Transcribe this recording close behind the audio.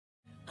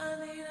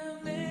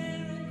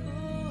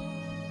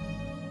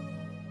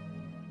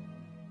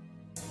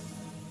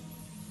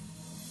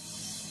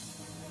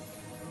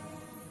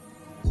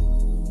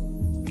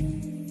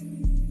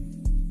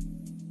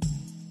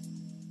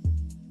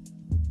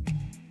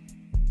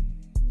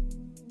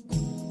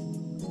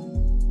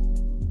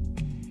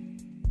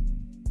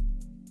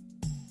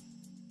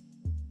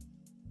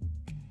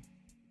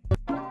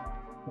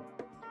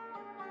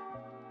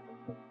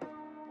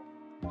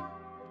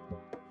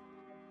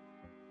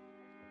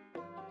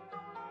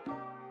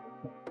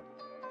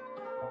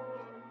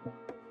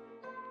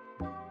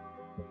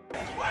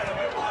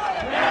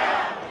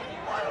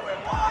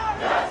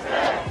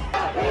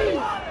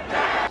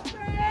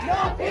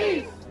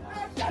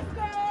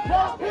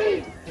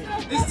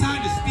It's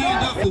time to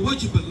stand up for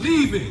what you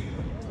believe in.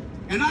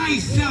 And I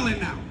ain't selling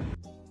now.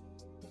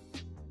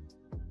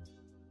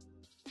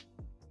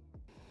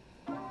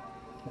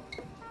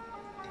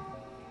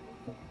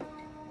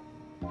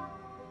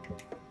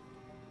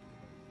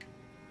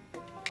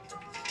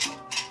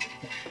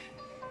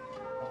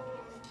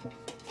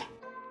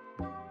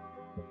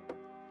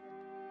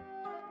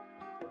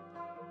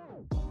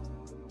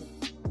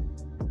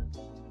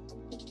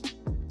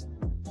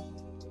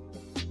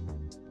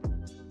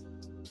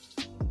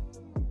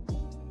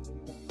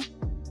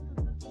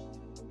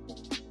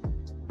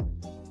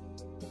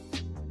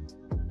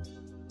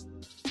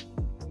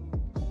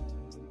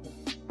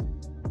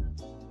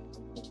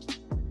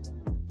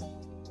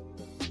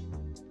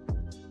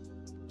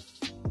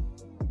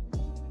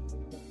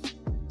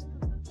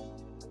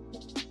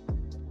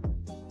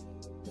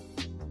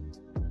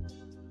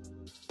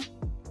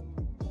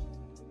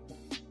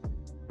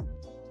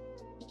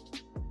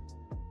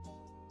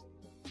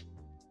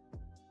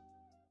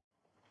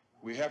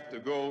 We have to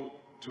go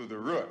to the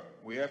root.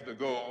 We have to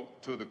go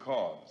to the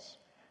cause.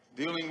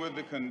 Dealing with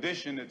the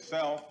condition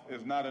itself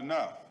is not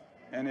enough.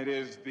 And it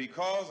is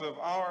because of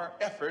our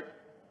effort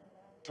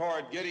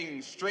toward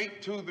getting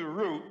straight to the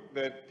root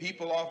that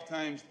people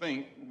oftentimes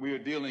think we're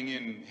dealing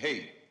in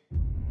hate.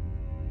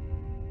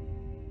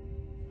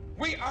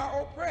 We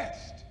are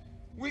oppressed.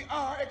 We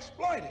are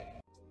exploited.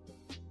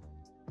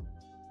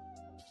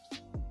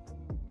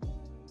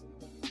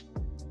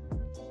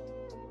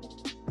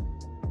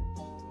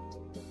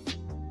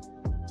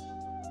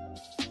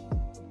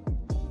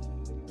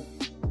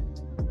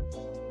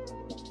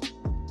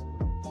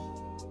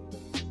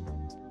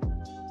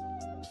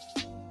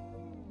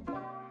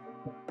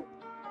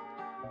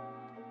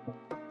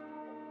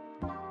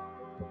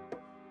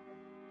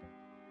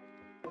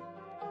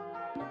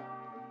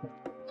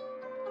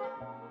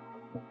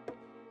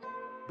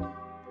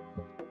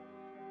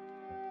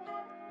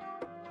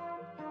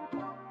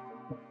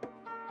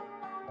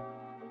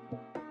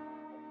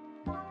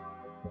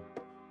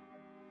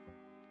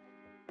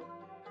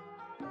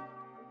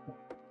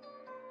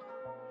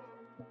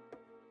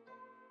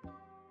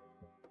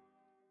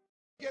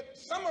 Get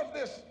some of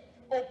this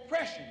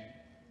oppression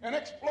and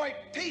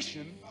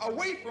exploitation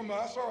away from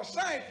us or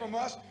aside from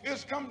us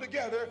is come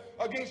together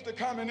against the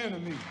common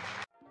enemy.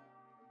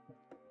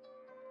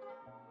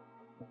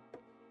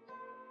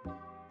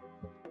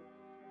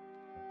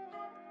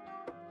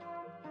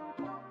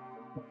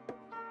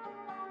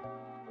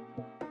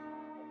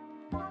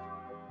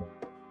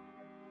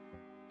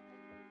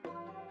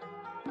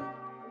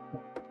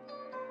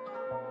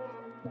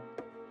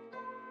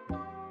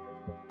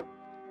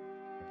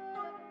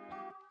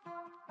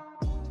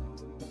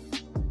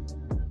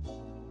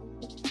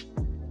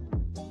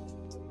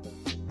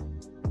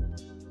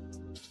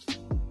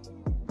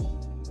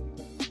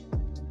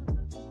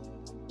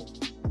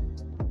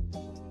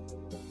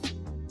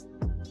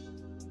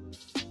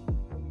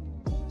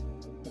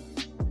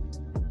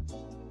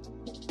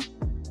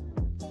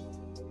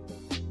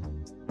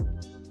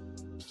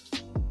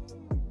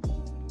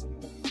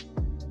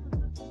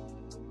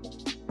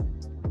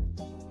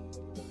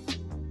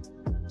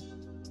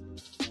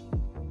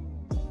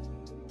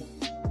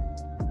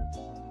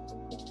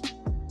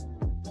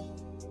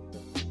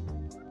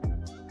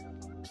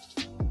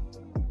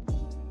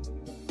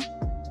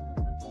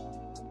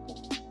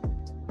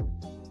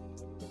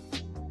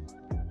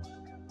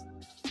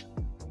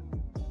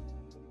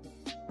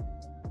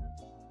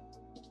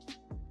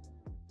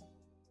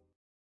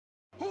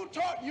 Who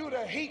taught you to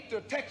hate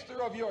the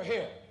texture of your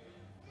hair?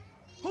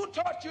 Who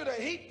taught you to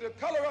hate the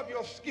color of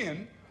your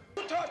skin?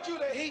 Who taught you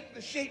to hate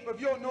the shape of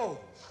your nose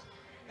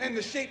and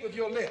the shape of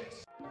your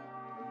lips?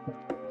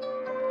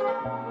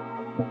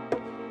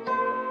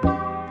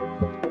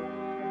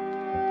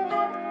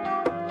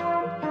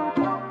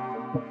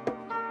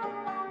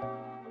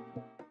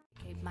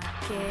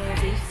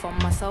 For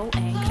my soul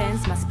and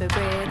cleanse my spirit.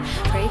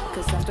 Pray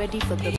 'cause I'm ready for the